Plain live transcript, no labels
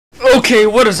Okay,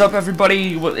 what is up,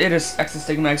 everybody? Well, it is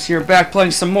Stigmax here, back playing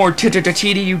some more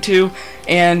TDU2,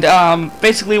 and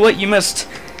basically what you missed,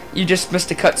 you just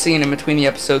missed a cutscene in between the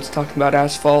episodes talking about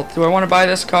asphalt. Do I want to buy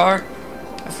this car?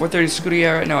 A 430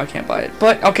 Scuderia? No, I can't buy it.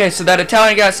 But okay, so that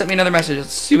Italian guy sent me another message.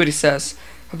 Let's see what he says.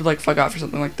 Probably like fuck off or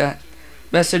something like that.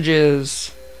 Message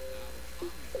is,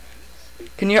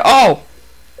 can you? Oh,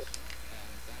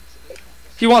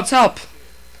 he wants help.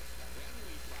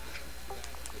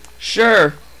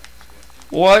 Sure.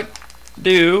 What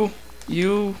do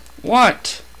you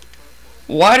want?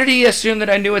 Why did he assume that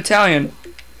I knew Italian?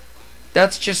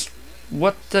 That's just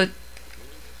what the...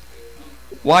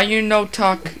 Why you no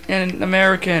talk in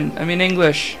American? I mean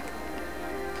English.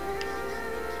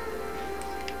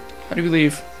 How do we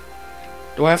leave?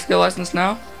 Do I have to get a license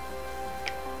now?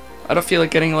 I don't feel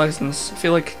like getting a license. I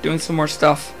feel like doing some more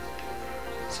stuff.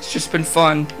 It's just been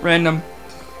fun. Random.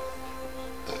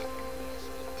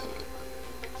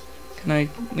 Can I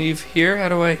leave here? How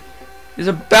do I... There's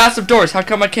a massive doors. How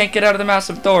come I can't get out of the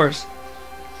massive doors?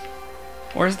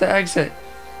 Where's the exit?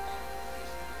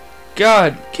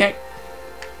 God, can't...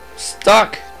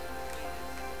 Stuck.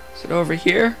 Is it over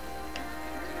here?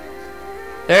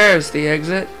 There's the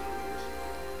exit.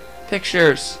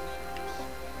 Pictures.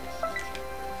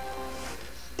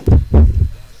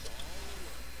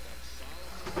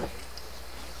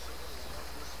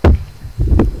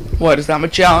 What, is that my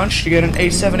challenge? To get an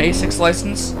A7, A6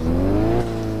 license?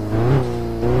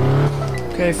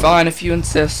 Okay, fine, if you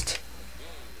insist.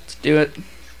 Let's do it.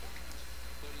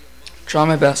 Try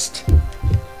my best.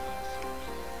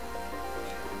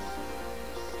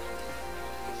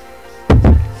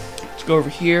 Let's go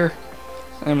over here.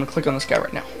 And I'm gonna click on this guy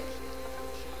right now.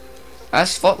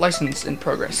 Asphalt license in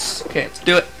progress. Okay, let's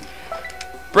do it.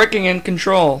 Braking and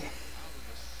control.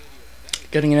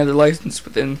 Getting another license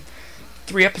within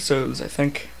 3 episodes, I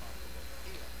think.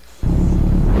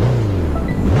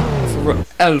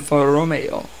 Alfa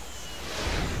Romeo.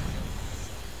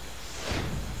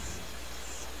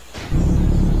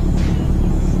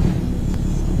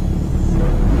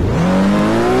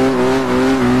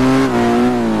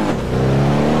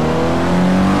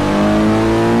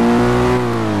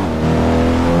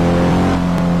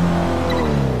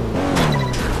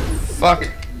 Fuck.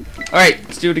 Alright,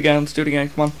 let's do it again. Let's do it again.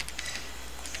 Come on.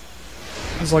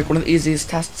 It's like one of the easiest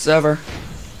tests ever. Just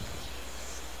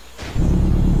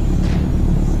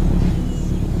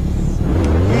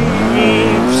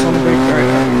on the brake, alright.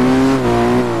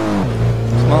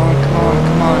 Come on, come on,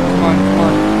 come on, come on, come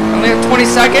on. I only have 20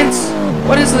 seconds?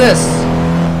 What is this?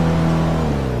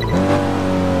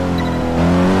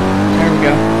 There we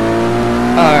go.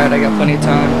 Alright, I got plenty of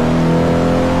time.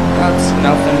 That's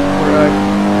nothing, right?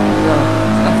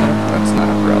 Nothing, that's not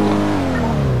a problem.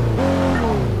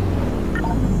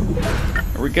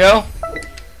 There we go.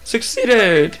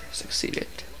 Succeeded. Succeeded.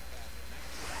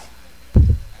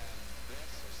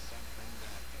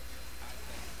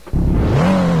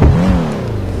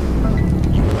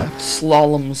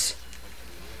 Slaloms.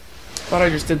 Thought I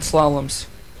just did slaloms.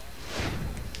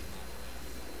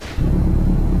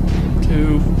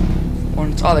 2,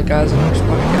 1. It's all that, guys. I'm just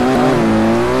gonna get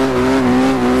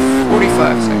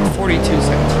 45 seconds, 42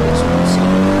 seconds for this one. So.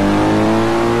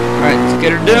 Alright, let's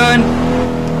get her done.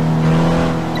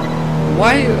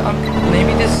 Why?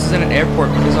 Maybe this is in an airport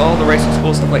because all the racing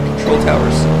schools have like control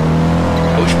towers.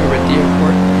 I wish we were at the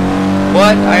airport.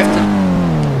 What? I have to.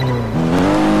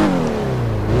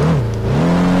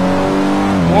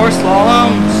 More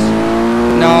slaloms?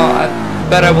 No, I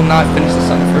bet I will not finish this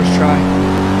on the first try.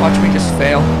 Watch me just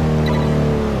fail.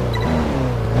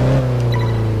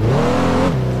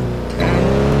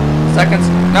 10 seconds.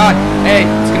 Not. Hey,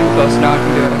 it's gonna be close. No, I can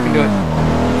do it. I can do it.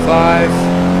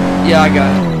 5. Yeah, I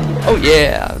got it. Oh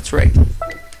yeah, that's right.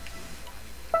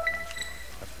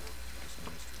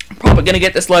 I'm probably gonna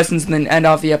get this license and then end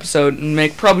off the episode and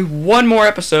make probably one more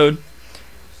episode,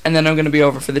 and then I'm gonna be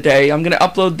over for the day. I'm gonna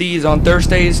upload these on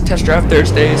Thursdays, test drive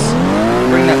Thursdays.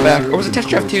 Bring that back, or was it test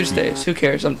drive Tuesdays? Who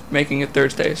cares? I'm making it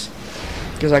Thursdays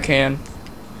because I can,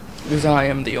 because I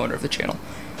am the owner of the channel.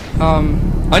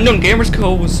 Unknown Gamers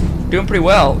Co was doing pretty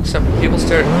well, except people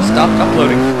stopped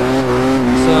uploading.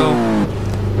 So.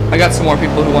 I got some more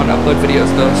people who want to upload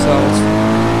videos though, so it's,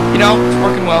 you know, it's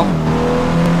working well.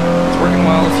 It's working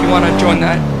well. If you want to join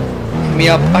that, hit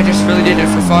me up. I just really did it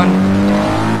for fun.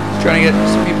 Just trying to get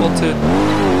some people to,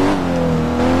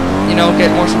 you know,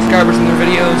 get more subscribers in their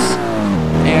videos.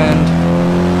 And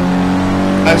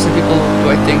I have some people who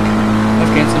I think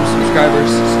have gained some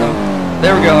subscribers. So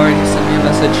there we go. Already sent me a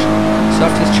message. So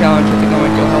after this challenge, I think I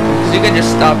might go help him because you can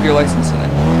just stop your license and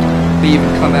then leave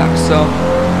and come back. So.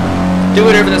 Do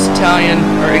whatever this Italian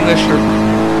or English or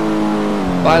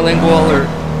bilingual or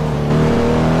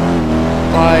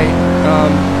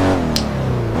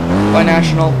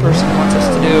binational person wants us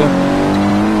to do.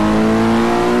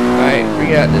 Alright, we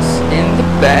got this in the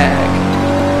bag.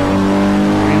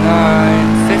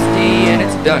 39, 50, and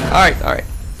it's done. Alright.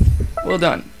 Well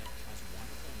done.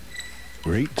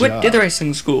 Great job. Quit did the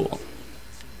racing school.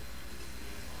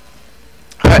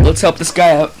 Alright, let's help this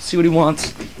guy out, see what he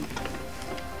wants.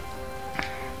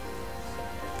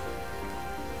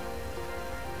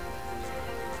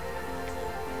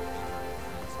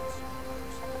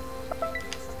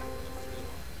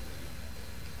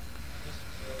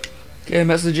 Okay,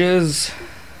 messages.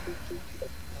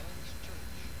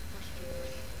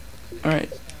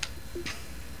 Alright.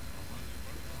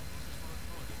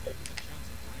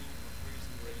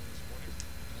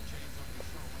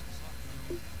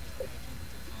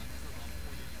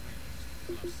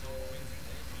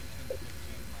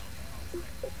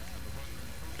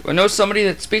 Do I know somebody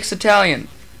that speaks Italian?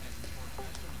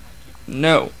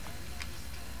 No.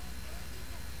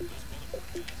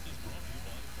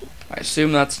 I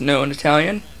assume that's no in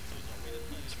Italian.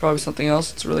 It's probably something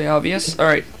else. It's really obvious.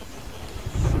 Alright.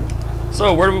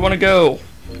 So, where do we want to go?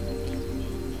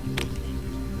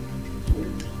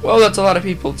 Well, that's a lot of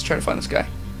people. Let's try to find this guy.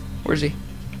 Where's he?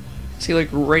 Is he like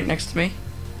right next to me?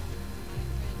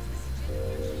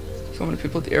 So many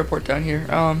people at the airport down here.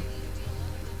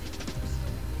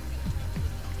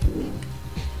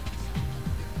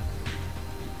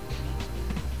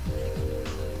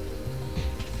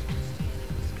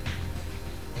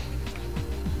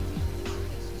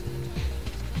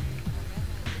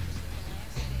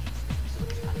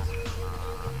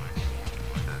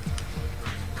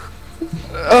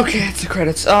 Okay, it's the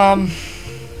credits.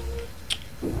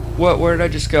 Where did I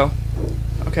just go?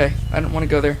 Okay, I don't want to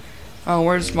go there. Oh,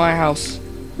 where's my house?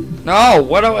 No,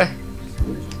 what do I?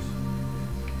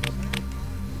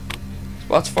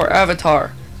 What's for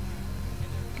Avatar?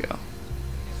 Go.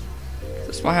 Is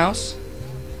this my house?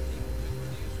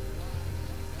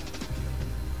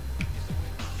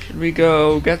 Should we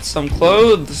go get some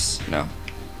clothes? No.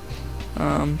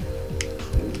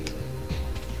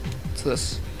 What's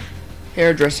this?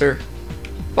 Hairdresser.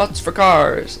 Butts for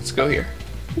cars. Let's go here.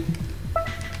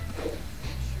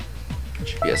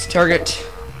 GPS target.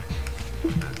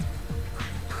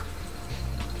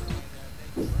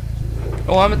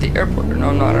 Oh, I'm at the airport. No,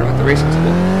 I'm not. I'm at the racing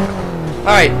school.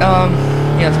 Alright,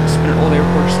 yeah, it's been an old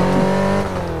airport or something.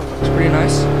 It's pretty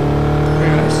nice.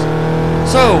 Pretty nice.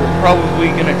 So, we're probably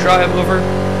gonna drive over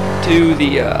to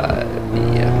the,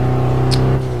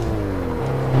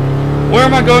 where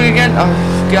am I going again? Oh,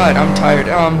 God, I'm tired.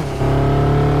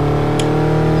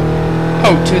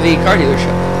 Oh, to the car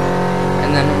dealership.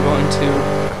 And then I'm going to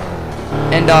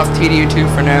end off TDU2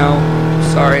 for now.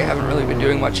 Sorry, I haven't really been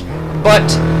doing much. But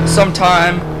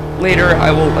sometime later,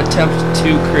 I will attempt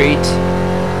to create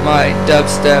my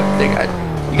dubstep thing.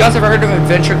 You guys ever heard of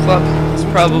Adventure Club? It's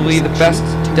probably the best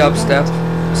dubstep.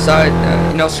 Besides,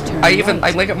 you know,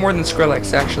 I like it more than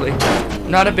Skrillex, actually.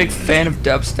 I'm not a big fan of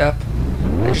dubstep.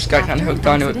 I just got kind of hooked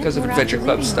onto it because of Adventure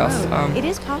Club stuff. It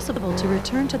is possible to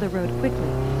return to the road quickly.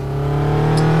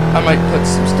 I might put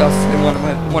some stuff in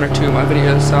one or two of my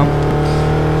videos.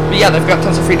 But yeah, they've got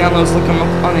tons of free downloads. Look them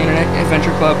up on the internet.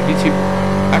 Adventure Club, YouTube.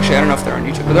 Actually, I don't know if they're on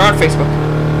YouTube, but they're on Facebook.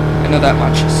 I know that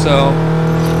much. So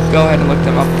go ahead and look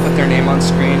them up. Put their name on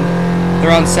screen.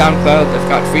 They're on SoundCloud. They've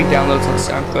got free downloads on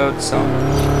SoundCloud. So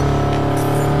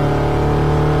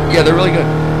yeah, they're really good.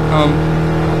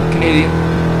 Canadian.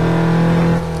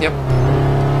 Yep.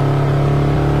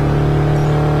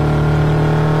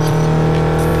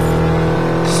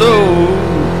 So,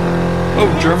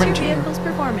 oh, German too. Vehicle's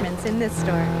performance in this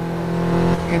store.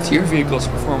 It's your vehicle's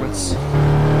performance.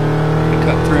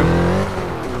 Cut through.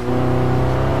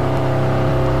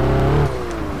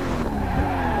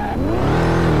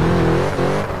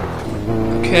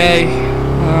 Okay.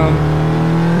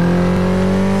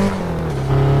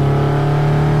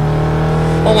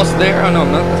 Almost there. Oh no,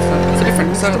 that's a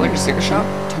different. Is that like a sticker shop?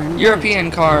 European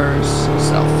cars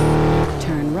stuff.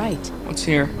 Turn right. What's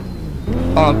here?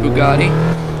 Oh, Bugatti.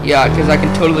 Yeah, because I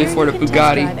can totally afford a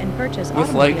Bugatti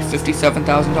with like $57,000.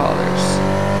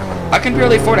 I can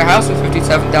barely afford a house with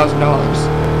 $57,000.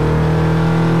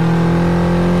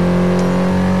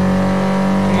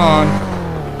 Come on.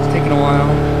 It's taking a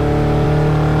while.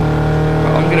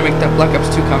 Well, I'm gonna make that Black Ops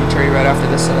 2 commentary right after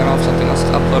this, and then I'll have something else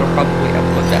to upload. I'll probably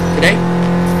upload that today,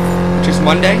 which is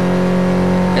Monday,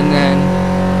 and then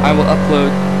I will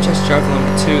upload Just Drive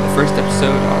Limited 2, the first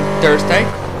episode, on Thursday,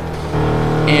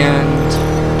 and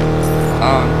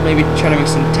maybe try to make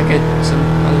some ticket some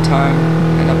other time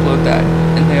and upload that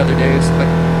in the other days. But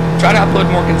trying to upload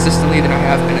more consistently than I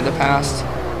have been in the past,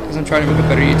 because I'm trying to make a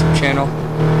better YouTube channel.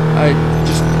 I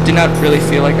just did not really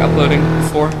feel like uploading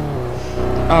before.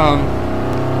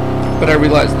 But I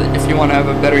realized that if you want to have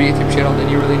a better YouTube channel, then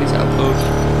you really need to upload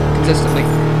consistently.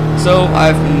 So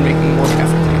I've been making more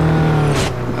effort lately.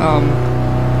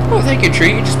 Oh, thank you,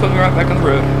 tree. You just put me right back on the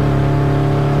road.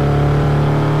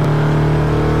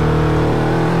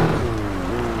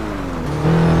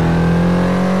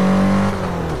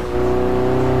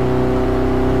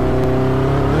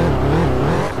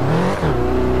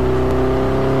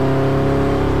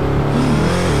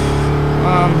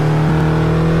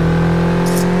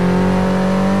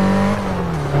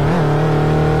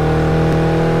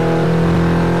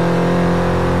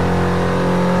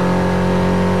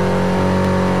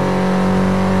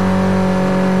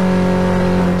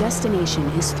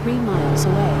 Is 3 miles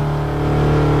away.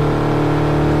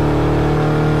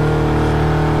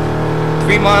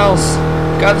 3 miles.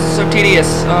 God, this is so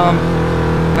tedious. No,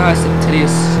 I said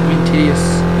tedious. I mean tedious.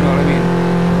 You know what I mean?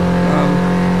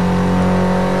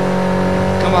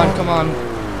 Come on.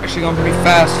 Actually going pretty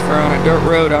fast for on a dirt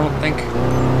road. I don't think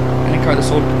any car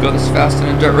this old could go this fast on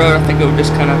a dirt road. I think it would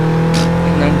just kind of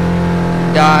and then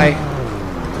die.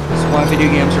 That's why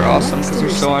video games are awesome, because they're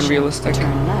so unrealistic.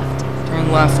 Turn left. Turn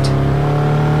left.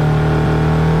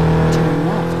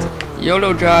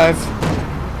 YOLO drive.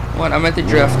 What? I meant to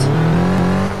drift.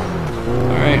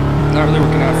 Alright, not really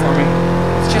working out for me.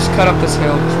 Let's just cut up this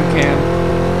hill because we can.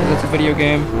 Because it's a video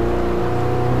game.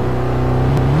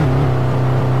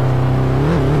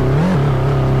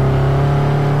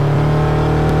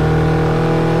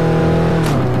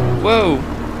 Whoa!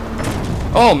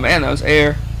 Oh man, that was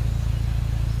air.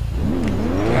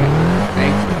 Okay,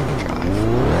 thank you. Drive.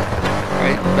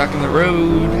 Alright, back on the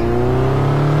road.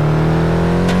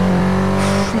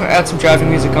 Add some driving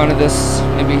music onto this,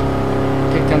 maybe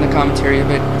take down the commentary a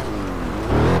bit.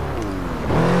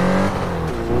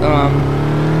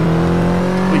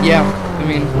 But yeah, I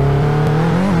mean,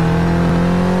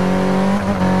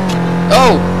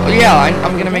 oh yeah,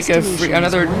 I'm gonna make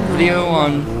another video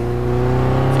on.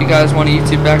 If you guys want a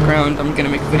YouTube background, I'm gonna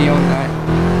make a video on that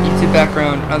YouTube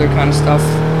background, other kind of stuff.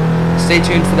 Stay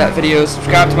tuned for that video.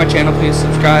 Subscribe to my channel, please.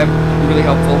 Subscribe, really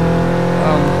helpful.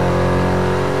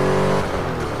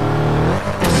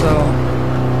 So,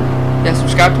 yeah,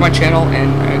 subscribe to my channel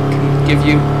and I can give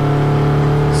you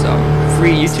some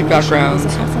free YouTube backgrounds,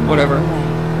 whatever.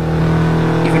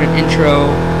 Even an intro,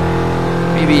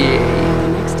 maybe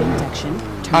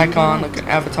a icon, like an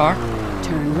avatar.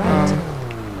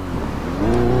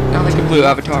 Not like a blue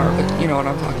avatar, but you know what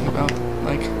I'm talking about.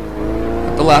 Like,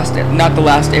 not the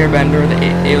last Airbender, or the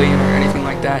Alien, or anything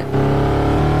like that.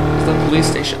 The police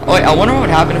station. Oh wait, I wonder what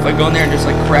would happen if I go in there and just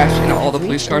like crash into all the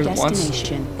police cars at once.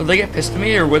 Would they get pissed at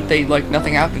me, or would they like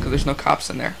nothing happen because there's no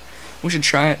cops in there? We should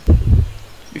try it.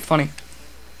 It'd be funny.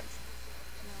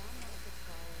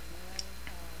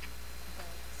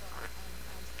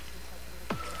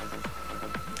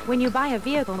 When you buy a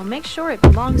vehicle, make sure it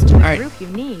belongs to the group you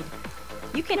need.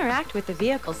 You can interact with the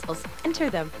vehicles,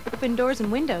 enter them, open doors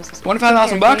and windows.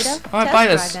 25,000 bucks? I might buy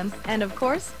this. Them, and of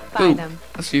course, buy them.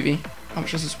 SUV. How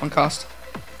much does this one cost?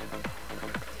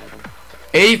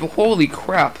 80. Holy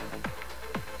crap!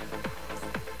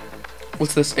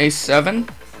 What's this? A7?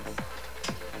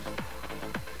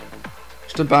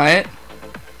 Just to buy it.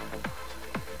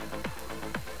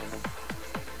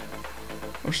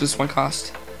 How much does this one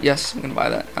cost? Yes, I'm gonna buy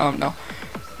that. I don't know.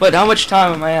 But how much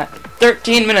time am I at?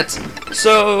 13 minutes.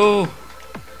 So,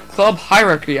 club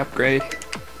hierarchy upgrade.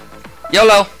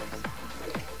 YOLO.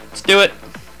 Let's do it.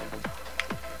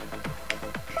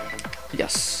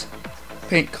 Yes.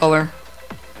 Paint color.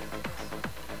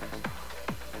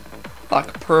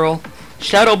 Black pearl.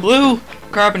 Shadow blue.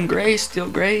 Carbon gray. Steel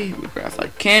gray.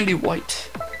 Graphite. Candy white.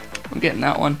 I'm getting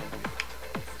that one.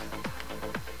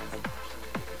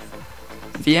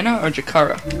 Vienna or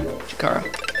Jakarta? Jakarta.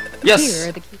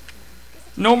 Yes.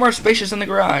 No more spacious in the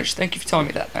garage. Thank you for telling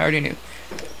me that. I already knew.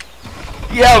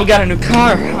 Yeah, we got a new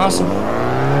car. Awesome.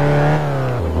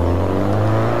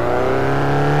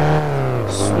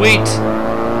 Sweet.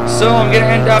 So I'm gonna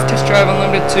end off Test Drive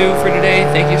Unlimited 2 for today.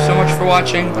 Thank you so much for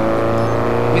watching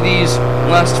with these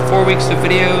last 4 weeks of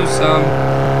videos.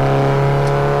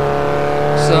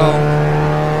 So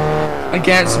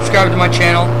again, subscribe to my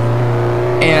channel,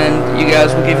 and you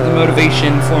guys will give you the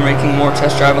motivation for making more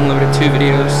Test Drive Unlimited 2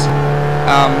 videos.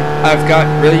 I've got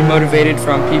really motivated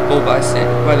from people by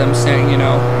them saying, you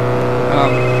know,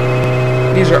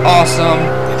 these are awesome.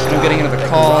 And I'm getting another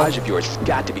call. Garage of yours has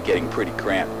got to be getting pretty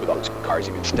cramped with all those cars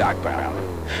you've been stocked around.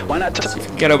 Why not see if I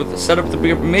can get up with the setup the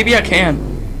bigger? Maybe I can.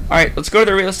 All right, let's go to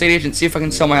the real estate agent, see if I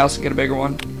can sell my house and get a bigger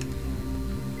one.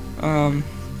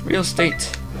 Real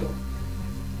estate.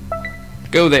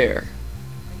 Go there.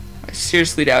 I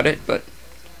seriously doubt it, but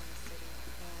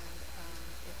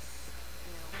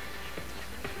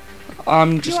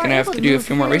I'm just gonna have to do a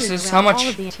few more races. How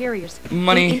much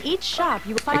money in each shop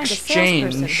you will find a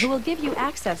salesperson exchange? who will give you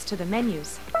access to the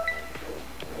menus.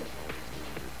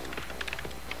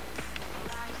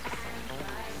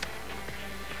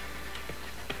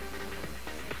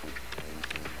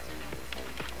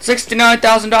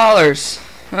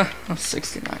 $69,000.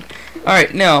 69. All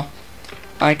right, no,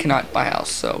 I cannot buy a house.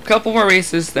 So a couple more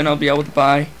races, then I'll be able to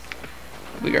buy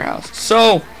a bigger house.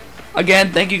 So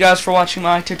again, thank you guys for watching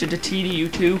my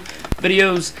TDU2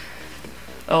 videos.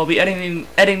 I'll be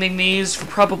editing these for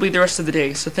probably the rest of the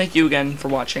day. So thank you again for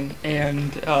watching,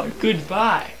 and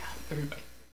goodbye, everybody.